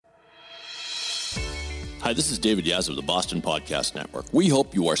Hi, this is David Yaz of the Boston Podcast Network. We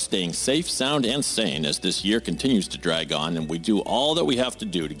hope you are staying safe, sound, and sane as this year continues to drag on and we do all that we have to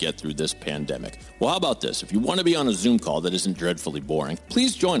do to get through this pandemic. Well, how about this? If you want to be on a Zoom call that isn't dreadfully boring,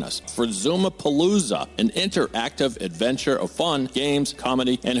 please join us for Zoomapalooza, an interactive adventure of fun, games,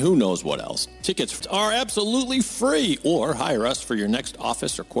 comedy, and who knows what else. Tickets are absolutely free, or hire us for your next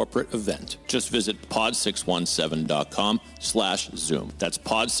office or corporate event. Just visit pod617.com/Zoom. That's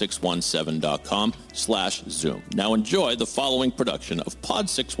pod617.com/Zoom. Now enjoy the following production of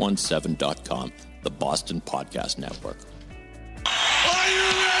Pod617.com, the Boston Podcast Network. Are you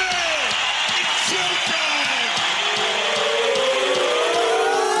ready? It's showtime!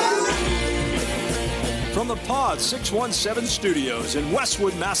 From the Pod 617 studios in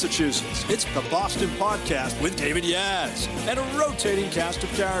Westwood, Massachusetts, it's the Boston Podcast with David Yaz and a rotating cast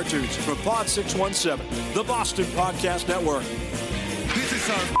of characters from Pod 617, the Boston Podcast Network. This is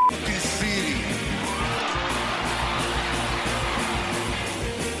our fucking city.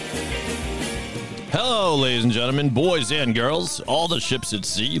 Hello, ladies and gentlemen, boys and girls, all the ships at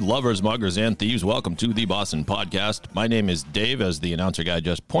sea, lovers, muggers, and thieves. Welcome to the Boston Podcast. My name is Dave, as the announcer guy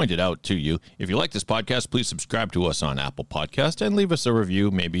just pointed out to you. If you like this podcast, please subscribe to us on Apple Podcast and leave us a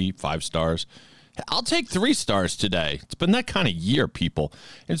review, maybe 5 stars. I'll take 3 stars today. It's been that kind of year, people.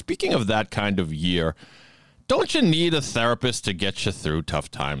 And speaking of that kind of year, don't you need a therapist to get you through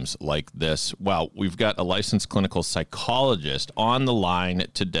tough times like this? Well, we've got a licensed clinical psychologist on the line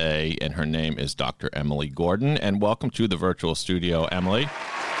today, and her name is Dr. Emily Gordon. And welcome to the virtual studio, Emily.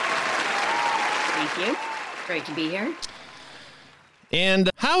 Thank you. Great to be here. And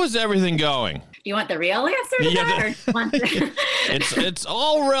how is everything going? Do you want the real answer to that? Or do you want It's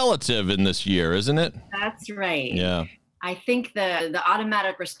all relative in this year, isn't it? That's right. Yeah. I think the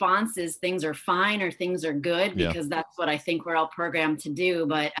automatic response is things are fine or things are good, because that's what I think we're all programmed to do.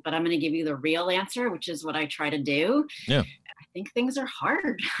 But I'm going to give you the real answer, which is what I try to do. Yeah. I think things are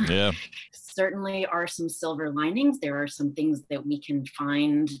hard. Yeah. Certainly are some silver linings. There are some things that we can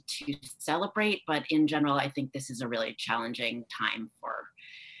find to celebrate. But in general, I think this is a really challenging time for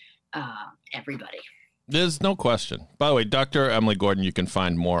everybody. There's no question. By the way, Dr. Emily Gordon, you can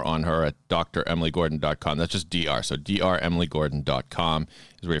find more on her at dremilygordon.com. That's just DR. So dremilygordon.com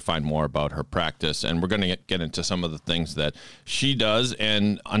is where you find more about her practice. And we're going to get into some of the things that she does,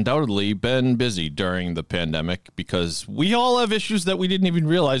 and undoubtedly been busy during the pandemic, because we all have issues that we didn't even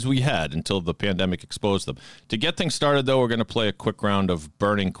realize we had until the pandemic exposed them. To get things started, though, we're going to play a quick round of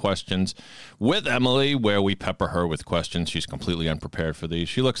burning questions with Emily, where we pepper her with questions. She's completely unprepared for these.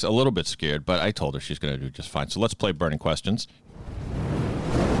 She looks a little bit scared, but I told her she's going to do just fine. So let's play burning questions.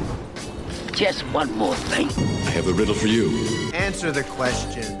 Just one more thing. I have a riddle for you. Answer the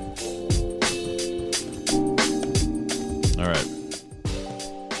question. All right.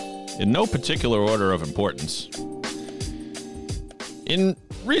 In no particular order of importance, in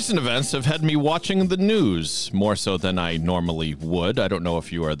recent events have had me watching the news more so than I normally would. I don't know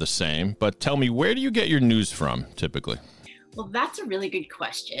if you are the same, but tell me, where do you get your news from typically? Well, that's a really good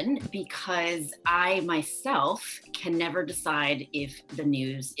question, because I myself can never decide if the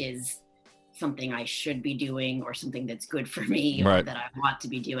news is something I should be doing or something that's good for me, Right. or that I want to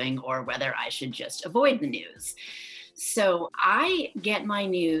be doing, or whether I should just avoid the news. So I get my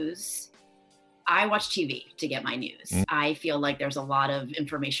news. I watch TV to get my news. I feel like there's a lot of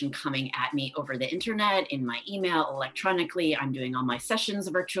information coming at me over the internet, in my email, electronically. I'm doing all my sessions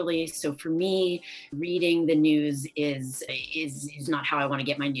virtually. So for me, reading the news is not how I want to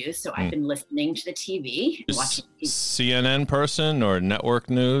get my news. So I've been listening to the TV, watching CNN person or network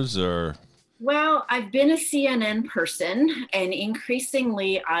news or... Well, I've been a CNN person, and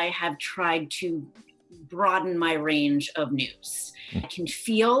increasingly I have tried to broaden my range of news. I can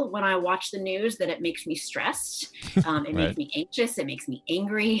feel when I watch the news that it makes me stressed. It makes me anxious. It makes me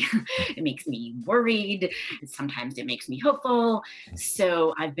angry. It makes me worried. Sometimes it makes me hopeful.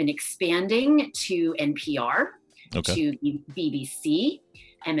 So I've been expanding to NPR, to BBC,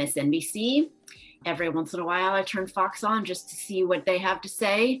 MSNBC. Every once in a while, I turn Fox on just to see what they have to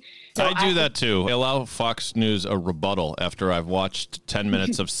say. So I do that too. I allow Fox News a rebuttal after I've watched 10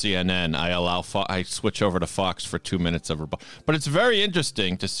 minutes of CNN. I switch over to Fox for 2 minutes of rebuttal. But it's very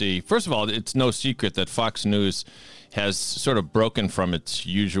interesting to see. First of all, it's no secret that Fox News has sort of broken from its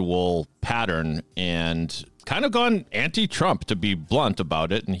usual pattern and kind of gone anti-Trump, to be blunt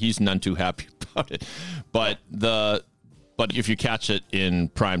about it, and he's none too happy about it. But if you catch it in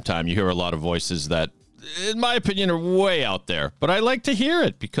prime time, you hear a lot of voices that, in my opinion, are way out there. But I like to hear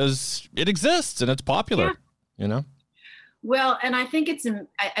it because it exists and it's popular, you know? Well, and I think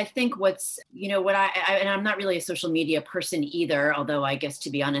I think what's, what and I'm not really a social media person either, although I guess,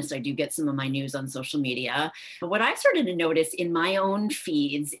 to be honest, I do get some of my news on social media. But what I've started to notice in my own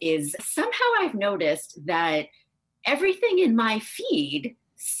feeds is somehow I've noticed that everything in my feed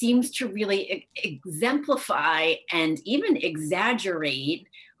seems to really exemplify and even exaggerate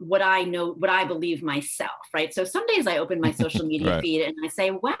what I know, what I believe myself, right? So some days I open my social media Right. feed and I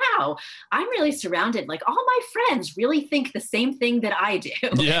say, wow, I'm really surrounded. Like all my friends really think the same thing that I do.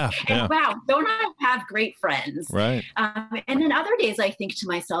 Yeah. And Yeah. wow, don't I have great friends? Right. And then other days I think to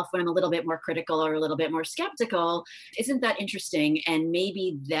myself when I'm a little bit more critical or a little bit more skeptical, isn't that interesting? And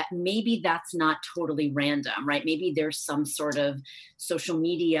maybe that's not totally random, right? Maybe there's some sort of social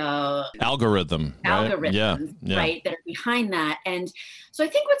media Algorithm. Right? Yeah. algorithms, Yeah. right, that are behind that. And so I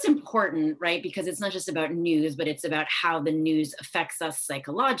think what's important, right, because it's not just about news, but it's about how the news affects us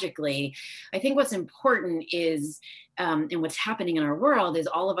psychologically. I think what's important is, and what's happening in our world is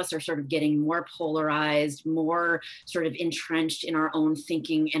all of us are sort of getting more polarized, more sort of entrenched in our own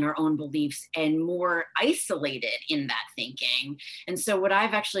thinking and our own beliefs, and more isolated in that thinking. And so what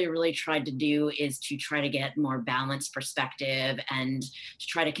I've actually really tried to do is to try to get more balanced perspective and to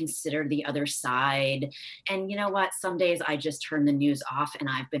try to consider the other side. And you know what? Some days I just turn the news off and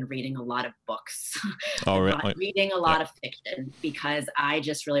I've been reading a lot of books. Oh, I'm really? reading a lot of fiction because I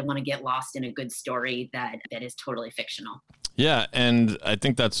just really want to get lost in a good story that is totally fictional. Yeah, and I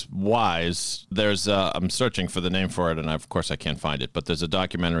think that's wise. There's I'm searching for the name for it, and of course I can't find it, but there's a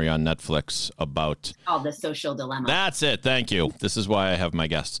documentary on Netflix about... Called The Social Dilemma. That's it. Thank you. This is why I have my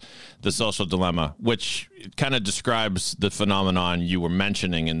guests. The Social Dilemma, which kind of describes the phenomenon you were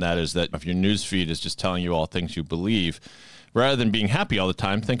mentioning, and that is that if your news feed is just telling you all things you believe, rather than being happy all the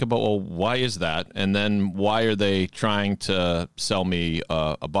time, think about, well, why is that? And then why are they trying to sell me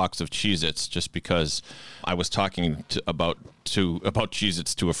a box of Cheez-Its just because I was talking about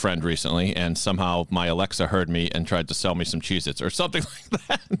Cheez-Its to a friend recently, and somehow my Alexa heard me and tried to sell me some Cheez-Its or something like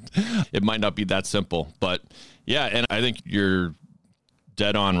that. It might not be that simple, but yeah, and I think you're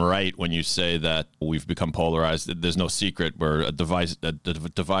dead on right when you say that we've become polarized. There's no secret we're a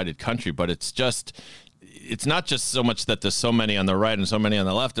divided country, but it's not just so much that there's so many on the right and so many on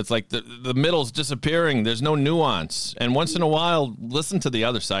the left. It's like the middle's disappearing. There's no nuance. And once in a while, listen to the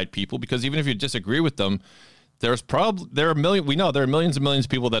other side people, because even if you disagree with them, there are millions and millions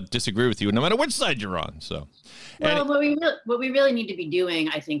of people that disagree with you, no matter which side you're on. So, well, what we really need to be doing,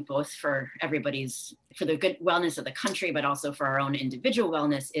 I think, both for the good wellness of the country, but also for our own individual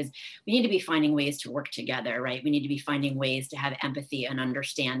wellness, is we need to be finding ways to work together, right? We need to be finding ways to have empathy and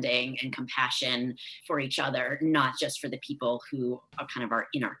understanding and compassion for each other, not just for the people who are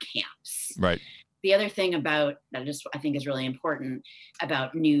in our camps. Right. The other thing about that I think is really important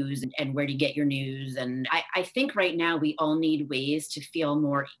about news and where to get your news. And I think right now we all need ways to feel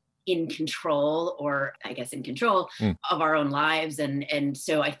more in control, or I guess in control of our own lives. And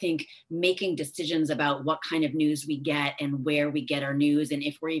so I think making decisions about what kind of news we get and where we get our news, and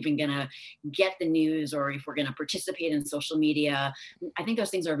if we're even going to get the news or if we're going to participate in social media, I think those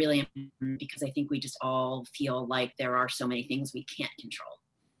things are really important, because I think we just all feel like there are so many things we can't control.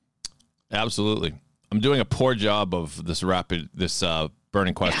 Absolutely. I'm doing a poor job of this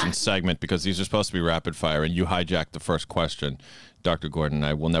burning questions segment, because these are supposed to be rapid fire, and you hijacked the first question. Dr. Gordon,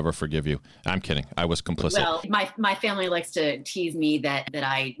 I will never forgive you. I'm kidding. I was complicit. Well, my family likes to tease me that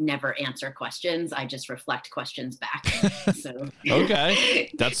I never answer questions. I just reflect questions back. So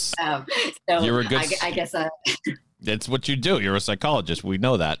Okay. That's you're a good... I guess That's what you do. You're a psychologist. We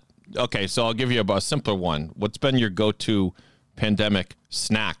know that. Okay, so I'll give you a simpler one. What's been your go-to pandemic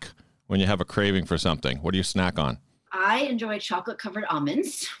snack when you have a craving for something? What do you snack on? I enjoy chocolate-covered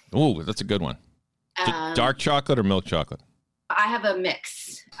almonds. Ooh, that's a good one. Dark chocolate or milk chocolate? I have a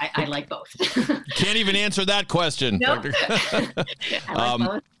mix. I like both. Can't even answer that question. Nope. I like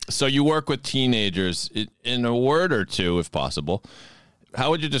both. So you work with teenagers. In a word or two, if possible, how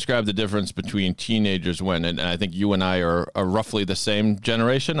would you describe the difference between teenagers and I think you and I are roughly the same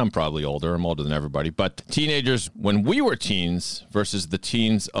generation. I'm probably older. I'm older than everybody. But teenagers when we were teens versus the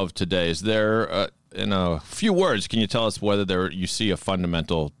teens of today, is there, in a few words, can you tell us whether you see a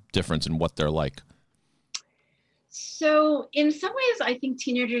fundamental difference in what they're like? So in some ways, I think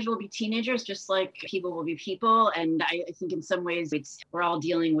teenagers will be teenagers, just like people will be people. And I think in some ways we're all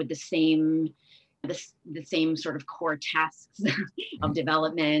dealing with the same sort of core tasks of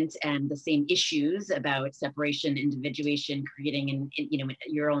development, and the same issues about separation, individuation, creating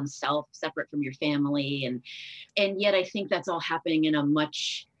your own self separate from your family. And yet I think that's all happening in a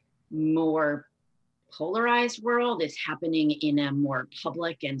much more polarized world. It's happening in a more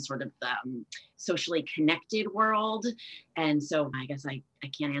public and sort of socially connected world. And so I guess I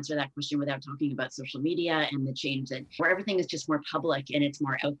can't answer that question without talking about social media and the change that where everything is just more public and it's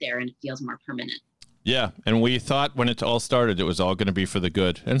more out there and it feels more permanent. Yeah, and we thought when it all started, it was all going to be for the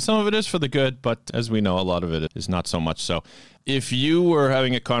good. And some of it is for the good, but as we know, a lot of it is not so much so. If you were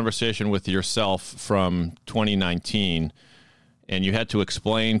having a conversation with yourself from 2019 and you had to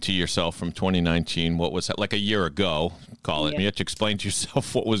explain to yourself from 2019 what was like a year ago, call it, and you had to explain to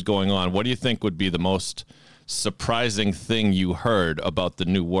yourself what was going on, what do you think would be the most surprising thing you heard about the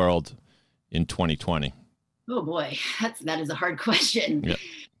new world in 2020? Oh boy, that is a hard question. Yeah.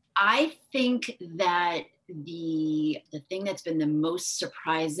 I think that the thing that's been the most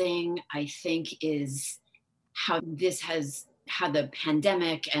surprising, I think, is how the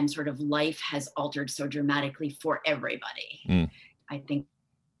pandemic and sort of life has altered so dramatically for everybody. I think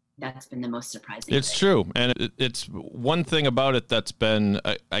that's been the most surprising It's thing. true. And it's one thing about it that's been,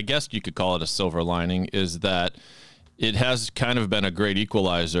 I guess you could call it a silver lining, is that it has kind of been a great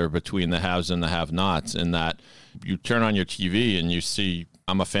equalizer between the haves and the have-nots, in that you turn on your TV and you see,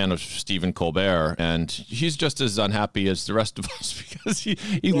 I'm a fan of Stephen Colbert, and he's just as unhappy as the rest of us because he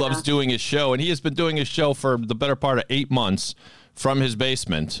loves doing his show, and he has been doing his show for the better part of 8 months from his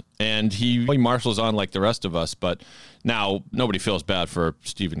basement, and he marshals on like the rest of us. But now nobody feels bad for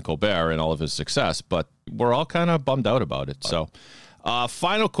Stephen Colbert and all of his success, but we're all kind of bummed out about it. So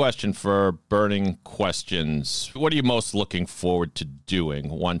final question for Burning Questions. What are you most looking forward to doing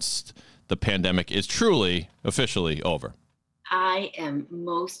once the pandemic is truly officially over? I am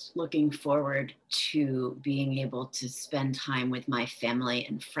most looking forward to being able to spend time with my family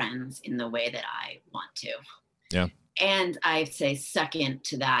and friends in the way that I want to. Yeah. And I'd say second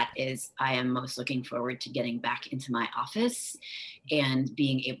to that is I am most looking forward to getting back into my office and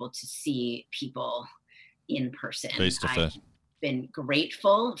being able to see people in person. Face to face. I've been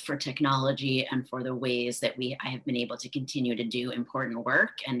grateful for technology and for the ways that I have been able to continue to do important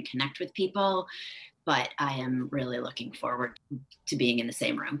work and connect with people. But I am really looking forward to being in the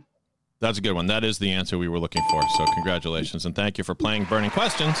same room. That's a good one. That is the answer we were looking for. So congratulations, and thank you for playing Burning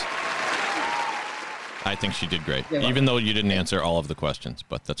Questions. I think she did great, even though you didn't answer all of the questions,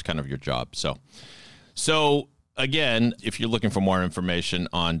 but that's kind of your job. So again, if you're looking for more information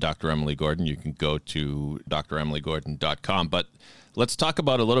on Dr. Emily Gordon, you can go to dremilygordon.com. But let's talk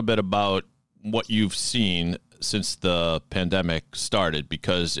about a little bit about what you've seen since the pandemic started,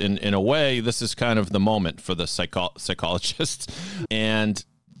 because in a way, this is kind of the moment for the psychologists. And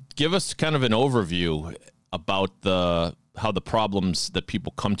give us kind of an overview about how the problems that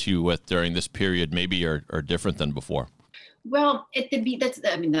people come to you with during this period maybe are different than before. Well,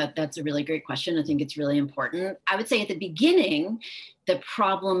 that's a really great question. I think it's really important. I would say at the beginning, the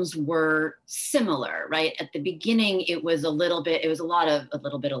problems were similar, right? At the beginning, it was a lot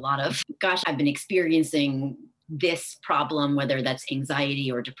of, gosh, I've been experiencing this problem, whether that's anxiety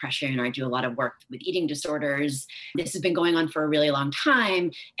or depression, or I do a lot of work with eating disorders. This has been going on for a really long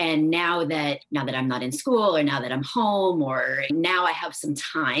time. And now that I'm not in school, or now that I'm home, or now I have some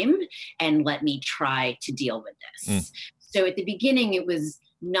time, and let me try to deal with this. So at the beginning, it was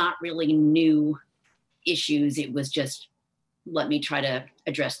not really new issues. It was just, let me try to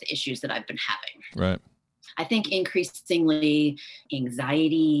address the issues that I've been having. Right. I think increasingly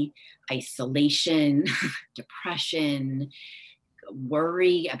anxiety, isolation, depression,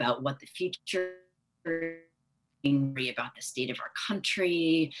 worry about what the future, worry about the state of our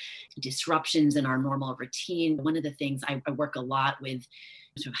country, disruptions in our normal routine. One of the things I work a lot with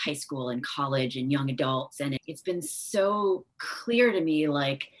sort of high school and college and young adults, and it's been so clear to me,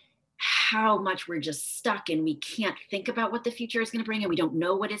 like, how much we're just stuck and we can't think about what the future is going to bring, and we don't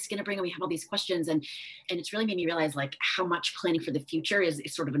know what it's going to bring, and we have all these questions, and it's really made me realize, like, how much planning for the future is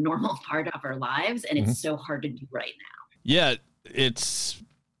sort of a normal part of our lives, and it's so hard to do right now. Yeah, it's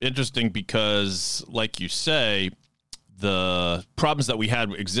interesting because, like you say, the problems that we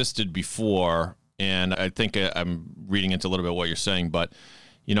had existed before, and I think I'm reading into a little bit what you're saying, but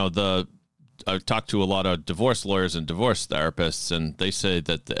I've talked to a lot of divorce lawyers and divorce therapists, and they say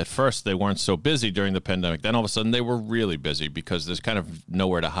that at first they weren't so busy during the pandemic. Then all of a sudden they were really busy because there's kind of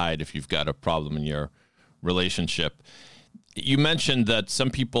nowhere to hide if you've got a problem in your relationship. You mentioned that some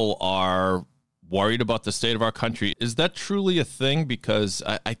people are worried about the state of our country. Is that truly a thing? Because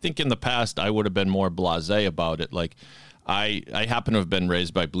I think in the past I would have been more blasé about it. Like, I happen to have been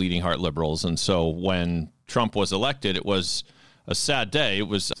raised by bleeding heart liberals, and so when Trump was elected, it was a sad day. It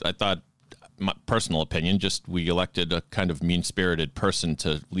was, I thought, my personal opinion, just we elected a kind of mean-spirited person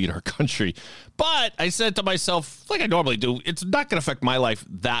to lead our country. But I said to myself, like I normally do, it's not going to affect my life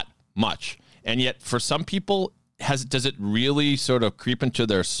that much. And yet for some people, does it really sort of creep into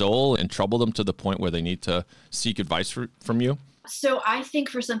their soul and trouble them to the point where they need to seek advice from you? So I think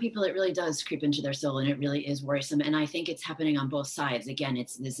for some people, it really does creep into their soul and it really is worrisome. And I think it's happening on both sides. Again,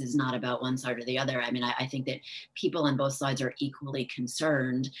 this is not about one side or the other. I mean, I think that people on both sides are equally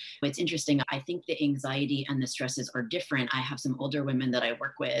concerned. It's interesting. I think the anxiety and the stresses are different. I have some older women that I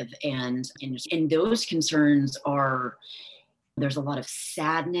work with, and those concerns are, there's a lot of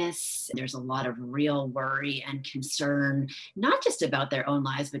sadness. There's a lot of real worry and concern, not just about their own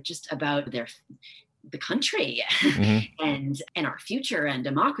lives, but just about the country and our future and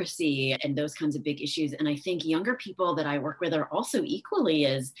democracy and those kinds of big issues. And I think younger people that I work with are also equally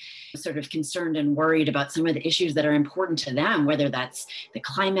as sort of concerned and worried about some of the issues that are important to them, whether that's the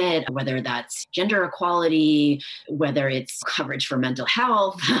climate, whether that's gender equality, whether it's coverage for mental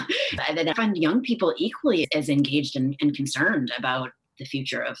health. And I find young people equally as engaged and concerned about the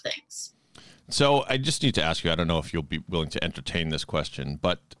future of things. So I just need to ask you, I don't know if you'll be willing to entertain this question,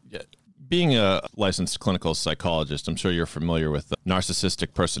 but being a licensed clinical psychologist, I'm sure you're familiar with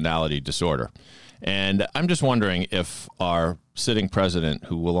narcissistic personality disorder. And I'm just wondering if our sitting president,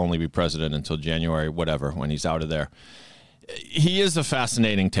 who will only be president until January, whatever, when he's out of there, he is a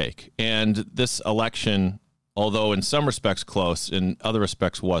fascinating take. And this election, although in some respects close, in other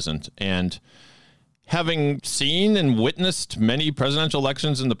respects wasn't. And having seen and witnessed many presidential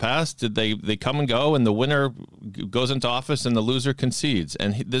elections in the past, did they come and go, and the winner goes into office and the loser concedes?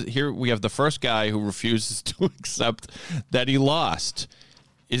 And here we have the first guy who refuses to accept that he lost.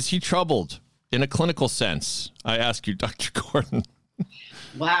 Is he troubled in a clinical sense? I ask you, Dr. Gordon.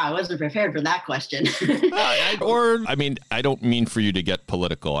 Wow, I wasn't prepared for that question. I don't mean for you to get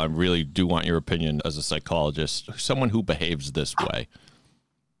political. I really do want your opinion as a psychologist, someone who behaves this way.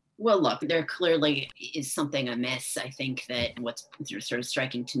 Well, look, there clearly is something amiss. I think that what's sort of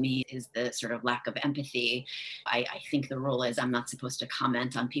striking to me is the sort of lack of empathy. I think the rule is I'm not supposed to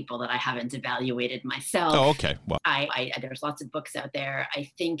comment on people that I haven't evaluated myself. Oh, okay. Well, there's lots of books out there. I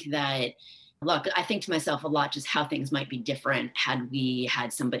think that, look, I think to myself a lot just how things might be different had we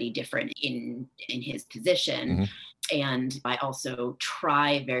had somebody different in his position. Mm-hmm. And I also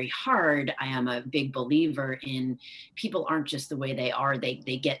try very hard. I am a big believer in people aren't just the way they are. They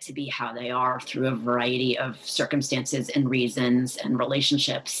get to be how they are through a variety of circumstances and reasons and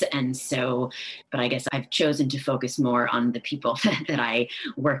relationships. And so, but I guess I've chosen to focus more on the people that I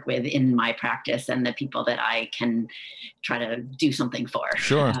work with in my practice and the people that I can try to do something for.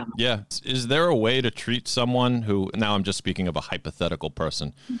 Sure. Yeah. Is there a way to treat someone who, now I'm just speaking of a hypothetical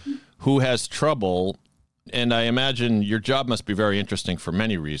person, who has trouble? And I imagine your job must be very interesting for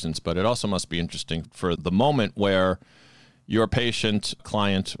many reasons, but it also must be interesting for the moment where your patient,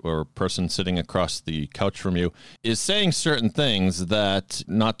 client, or person sitting across the couch from you is saying certain things that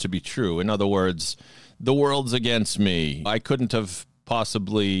not to be true. In other words, the world's against me. I couldn't have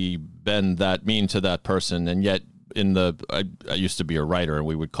possibly been that mean to that person. And yet I used to be a writer, and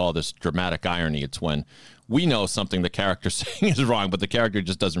we would call this dramatic irony. It's when we know something the character's saying is wrong, but the character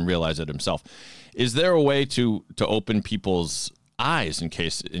just doesn't realize it himself. Is there a way to open people's eyes in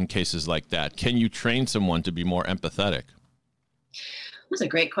cases like that? Can you train someone to be more empathetic? That's a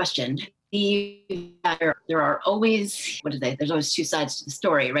great question. There are always, there's always two sides to the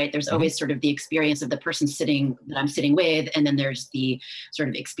story, right? There's always sort of the experience of the person that I'm sitting with, and then there's the sort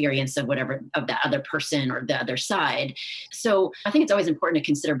of experience of that other person or the other side. So I think it's always important to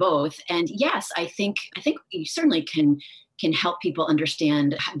consider both. And yes, I think you certainly can help people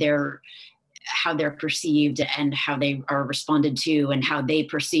understand how they're perceived and how they are responded to and how they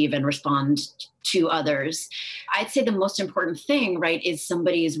perceive and respond to others. I'd say the most important thing, right, is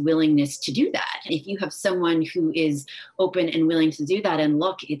somebody's willingness to do that. If you have someone who is open and willing to do that, and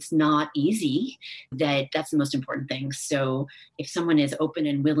look, it's not easy, that's the most important thing. So if someone is open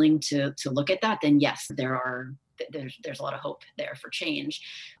and willing to look at that, then yes, there's a lot of hope there for change.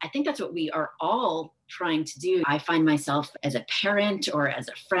 I think that's what we are all trying to do. I find myself as a parent or as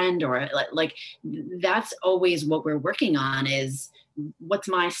a friend or like that's always what we're working on is what's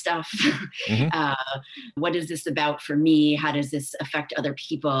my stuff? What is this about for me? How does this affect other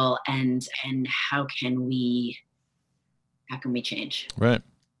people? And how can we change? Right.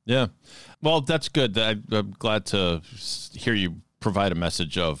 Yeah. Well, that's good. I'm glad to hear you provide a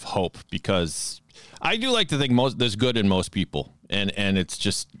message of hope, because I do like to think there's good in most people, and it's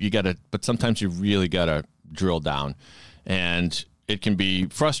just but sometimes you really gotta drill down, and it can be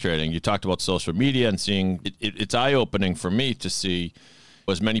frustrating. You talked about social media and seeing it's eye-opening for me to see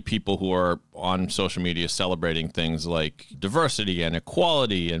as many people who are on social media celebrating things like diversity and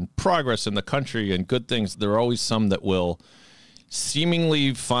equality and progress in the country and good things. There are always some that will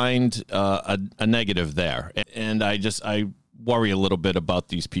seemingly find a negative there. And I worry a little bit about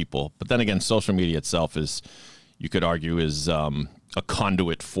these people. But then again, social media itself is, you could argue, is a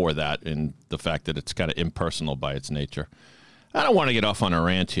conduit for that, in the fact that it's kind of impersonal by its nature. I don't want to get off on a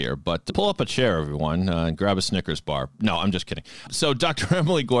rant here, but pull up a chair, everyone, and grab a Snickers bar. No, I'm just kidding. So, Dr.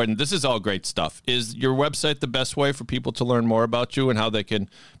 Emily Gordon, this is all great stuff. Is your website the best way for people to learn more about you and how they can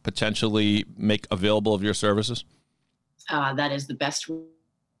potentially make available of your services? That is the best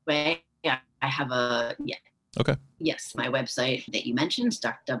way. I have Okay. Yes, my website that you mentioned,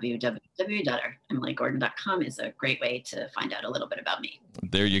 www.emilygordon.com, is a great way to find out a little bit about me.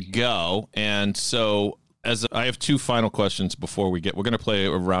 There you go. And so, I have two final questions before we're going to play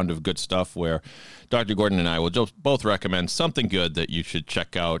a round of good stuff where Dr. Gordon and I will both recommend something good that you should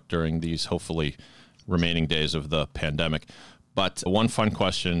check out during these hopefully remaining days of the pandemic. But one fun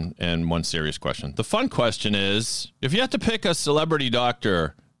question and one serious question. The fun question is, if you had to pick a celebrity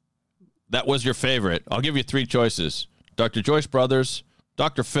doctor that was your favorite, I'll give you three choices: Dr. Joyce Brothers,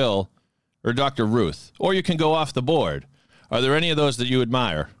 Dr. Phil, or Dr. Ruth. Or you can go off the board. Are there any of those that you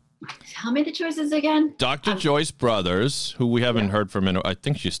admire? Tell me the choices again. Dr. Joyce Brothers, who we haven't heard from I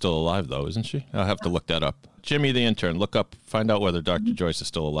think she's still alive, though, isn't she? I'll have to look that up. Jimmy, the intern, find out whether Dr. Joyce is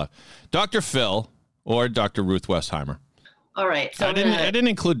still alive. Dr. Phil or Dr. Ruth Westheimer. All right. So I didn't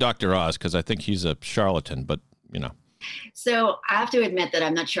include Dr. Oz because I think he's a charlatan, but, So I have to admit that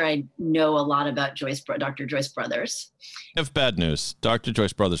I'm not sure I know a lot about Dr. Joyce Brothers. I have bad news. Dr.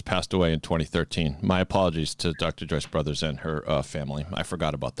 Joyce Brothers passed away in 2013. My apologies to Dr. Joyce Brothers and her family. I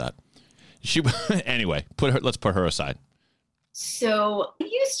forgot about that. Anyway, let's put her aside. So I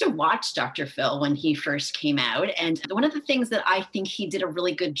used to watch Dr. Phil when he first came out. And one of the things that I think he did a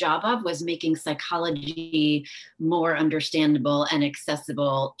really good job of was making psychology more understandable and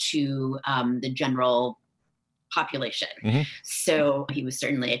accessible to the general population. Mm-hmm. So he was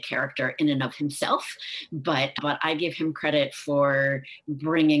certainly a character in and of himself, but I give him credit for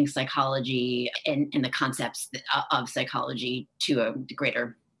bringing psychology and the concepts of psychology to a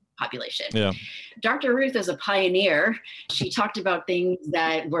greater population. Yeah. Dr. Ruth is a pioneer. She talked about things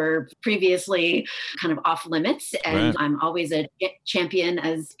that were previously kind of off limits. And right. I'm always a champion,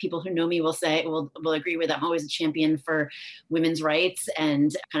 as people who know me will say, will agree with. I'm always a champion for women's rights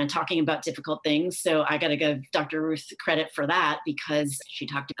and kind of talking about difficult things. So I got to give Dr. Ruth credit for that, because she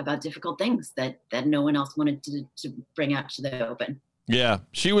talked about difficult things that no one else wanted to bring out to the open. Yeah.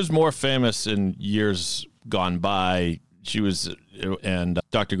 She was more famous in years gone by. She was, and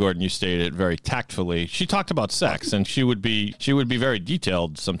Dr. Gordon, you stated it very tactfully. She talked about sex, and she would be very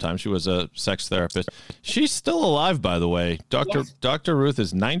detailed sometimes. She was a sex therapist. She's still alive, by the way. Yes. Dr. Ruth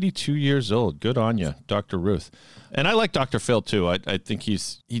is 92 years old. Good on you, Dr. Ruth. And I like Dr. Phil, too. I think he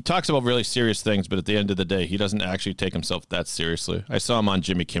talks about really serious things, but at the end of the day, he doesn't actually take himself that seriously. I saw him on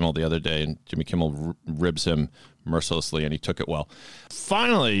Jimmy Kimmel the other day, and Jimmy Kimmel ribs him mercilessly, and he took it well.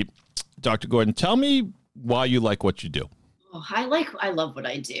 Finally, Dr. Gordon, tell me why you like what you do. Oh, I love what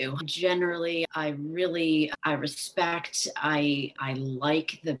I do. Generally, I respect, I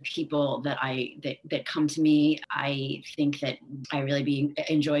like the people that come to me. I think that I really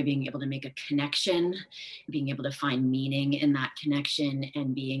enjoy being able to make a connection, being able to find meaning in that connection,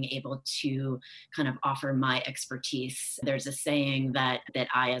 and being able to kind of offer my expertise. There's a saying that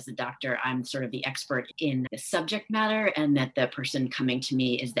I, as a doctor, I'm sort of the expert in the subject matter, and that the person coming to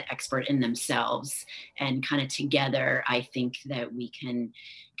me is the expert in themselves. And kind of together, I think that we can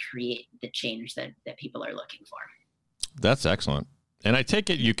create the change that people are looking for. That's excellent. And I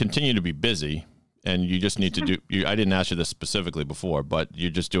take it you continue to be busy, and you just need to do, I didn't ask you this specifically before, but you're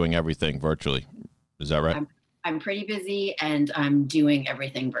just doing everything virtually. Is that right? I'm pretty busy, and I'm doing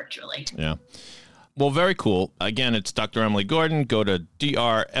everything virtually. Yeah. Well, very cool. Again, it's Dr. Emily Gordon. Go to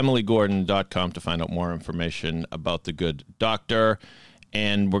dremilygordon.com to find out more information about the good doctor.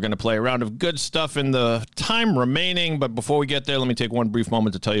 And we're going to play a round of good stuff in the time remaining. But before we get there, let me take one brief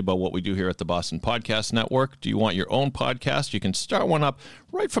moment to tell you about what we do here at the Boston Podcast Network. Do you want your own podcast? You can start one up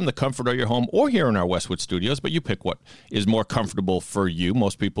right from the comfort of your home or here in our Westwood studios, but you pick what is more comfortable for you.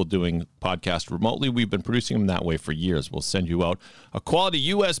 Most people doing podcasts remotely. We've been producing them that way for years. We'll send you out a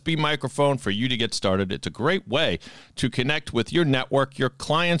quality USB microphone for you to get started. It's a great way to connect with your network, your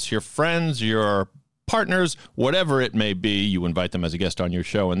clients, your friends, your partners, whatever it may be. You invite them as a guest on your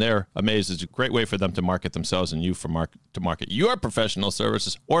show, and they're amazed. It's a great way for them to market themselves and you to market your professional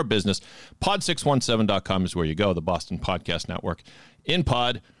services or business. Pod617.com is where you go, the Boston Podcast Network. In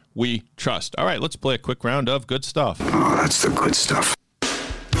Pod, we trust. All right, let's play a quick round of good stuff. Oh, that's the good stuff.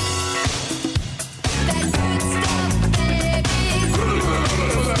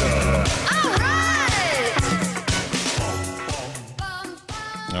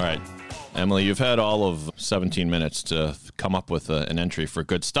 All right. Emily, you've had all of 17 minutes to come up with an entry for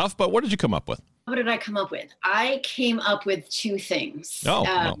good stuff, but what did you come up with? What did I come up with? I came up with two things.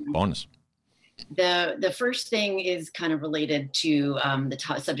 Oh, bonus. The first thing is kind of related to the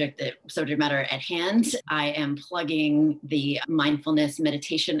subject matter at hand. I am plugging the mindfulness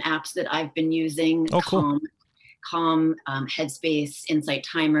meditation apps that I've been using. Oh, cool. Calm, Headspace, Insight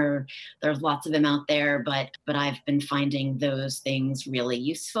Timer. There's lots of them out there, but I've been finding those things really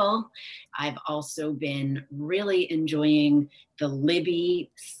useful. I've also been really enjoying the Libby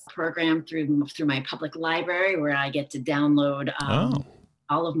program through my public library, where I get to download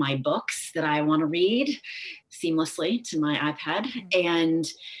all of my books that I want to read seamlessly to my iPad.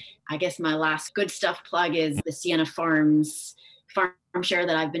 And I guess my last good stuff plug is the Sienna Farms farm share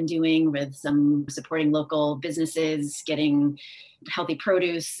that I've been doing with some supporting local businesses, getting healthy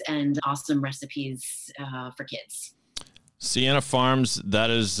produce and awesome recipes for kids. Sienna Farms, that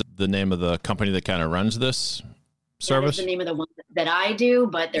is the name of the company that kind of runs this service? That is the name of the one that I do,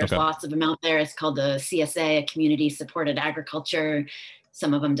 but there's lots of them out there. It's called the CSA, Community Supported Agriculture.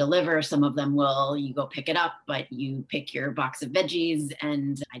 Some of them deliver, some of them you go pick it up, but you pick your box of veggies.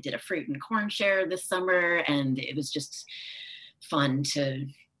 And I did a fruit and corn share this summer, and it was just fun to.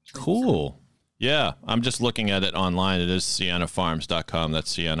 Cool. Yeah, I'm just looking at it online. It is siennafarms.com.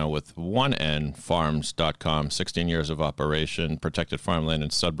 That's Sienna with one N, farms.com. 16 years of operation, protected farmland in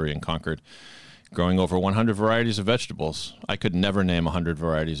Sudbury and Concord, growing over 100 varieties of vegetables. I could never name 100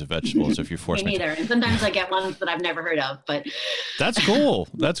 varieties of vegetables if you force me to. Me neither. And sometimes I get ones that I've never heard of, but. That's cool.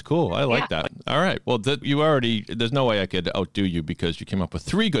 That's cool. I like that. All right. Well, there's no way I could outdo you because you came up with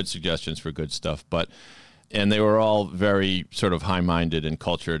 3 good suggestions for good stuff, and they were all very sort of high-minded and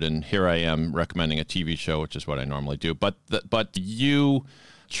cultured. And here I am recommending a TV show, which is what I normally do. But you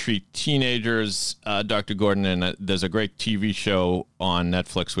treat teenagers, Dr. Gordon, and there's a great TV show on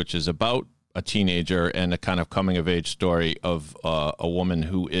Netflix, which is about a teenager and a kind of coming-of-age story of a woman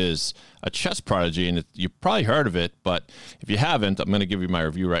who is a chess prodigy. And you've probably heard of it, but if you haven't, I'm going to give you my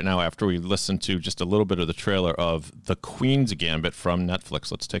review right now after we listen to just a little bit of the trailer of The Queen's Gambit from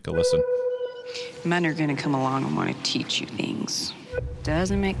Netflix. Let's take a listen. Men are gonna come along and want to teach you things.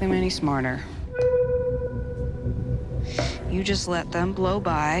 Doesn't make them any smarter. You just let them blow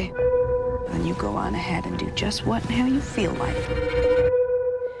by, and you go on ahead and do just what and how you feel like.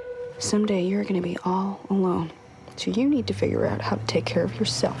 Someday you're gonna be all alone, so you need to figure out how to take care of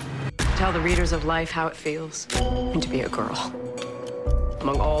yourself. Tell the readers of life how it feels to be a girl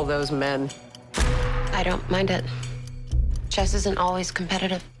among all those men. I don't mind it. Chess isn't always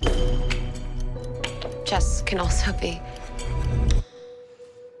competitive. Chess can also be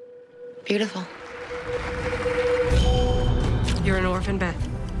beautiful. You're an orphan, Beth.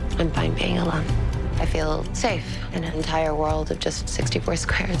 I'm fine being alone. I feel safe in an entire world of just 64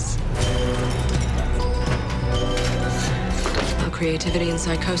 squares. Well, creativity and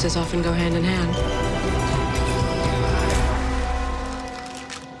psychosis often go hand in hand.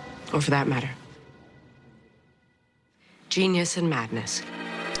 Or for that matter, genius and madness.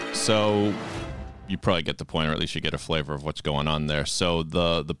 So you probably get the point, or at least you get a flavor of what's going on there. So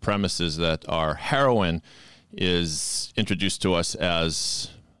the premise is that our heroine is introduced to us as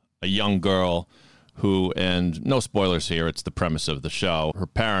a young girl who, and no spoilers here, it's the premise of the show. Her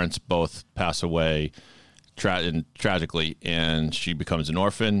parents both pass away tragically, and she becomes an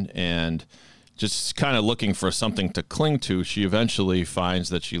orphan, and just kind of looking for something to cling to, she eventually finds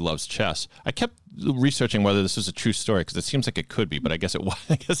that she loves chess. I kept researching whether this was a true story because it seems like it could be, but I guess it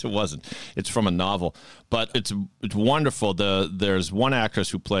wasn't. It's from a novel, but it's wonderful. There's one actress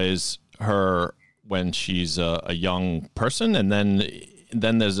who plays her when she's a young person, and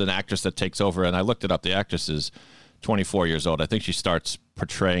then there's an actress that takes over. And I looked it up. The actress is 24 years old. I think she starts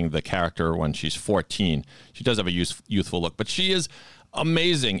portraying the character when she's 14. She does have a youthful look, but she is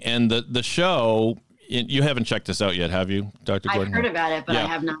amazing. And the show, you haven't checked this out yet, have you, Dr. Gordon? I've heard about it, but I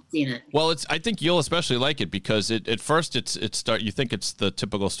have not seen it. Well, I think you'll especially like it because at first you think it's the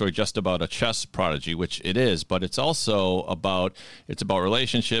typical story just about a chess prodigy, which it is, but it's also about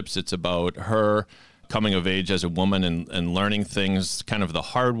relationships. It's about her coming of age as a woman and learning things kind of the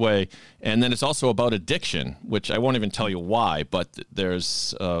hard way. And then it's also about addiction, which I won't even tell you why, but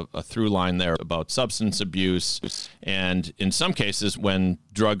there's a through line there about substance abuse. And in some cases, when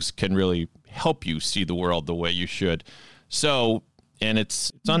drugs can really help you see the world the way you should. So, and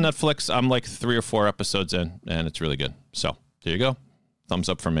it's on Netflix. I'm like 3 or 4 episodes in, and it's really good. So there you go. Thumbs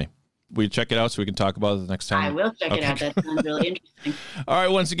up from me. Will you check it out so we can talk about it the next time? I will check it out. That sounds really interesting. All right.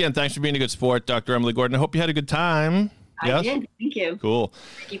 Once again, thanks for being a good sport, Dr. Emily Gordon. I hope you had a good time. Yes? I did. Thank you. Cool.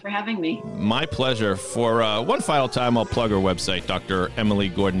 Thank you for having me. My pleasure. For one final time, I'll plug her website,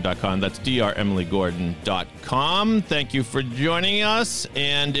 dremilygordon.com. That's dremilygordon.com. Thank you for joining us.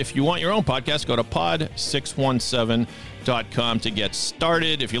 And if you want your own podcast, go to pod617.com to get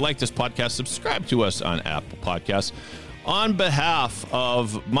started. If you like this podcast, subscribe to us on Apple Podcasts. On behalf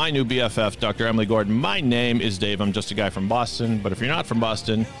of my new BFF, Dr. Emily Gordon, my name is Dave. I'm just a guy from Boston. But if you're not from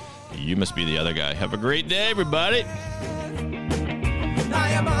Boston, you must be the other guy. Have a great day, everybody.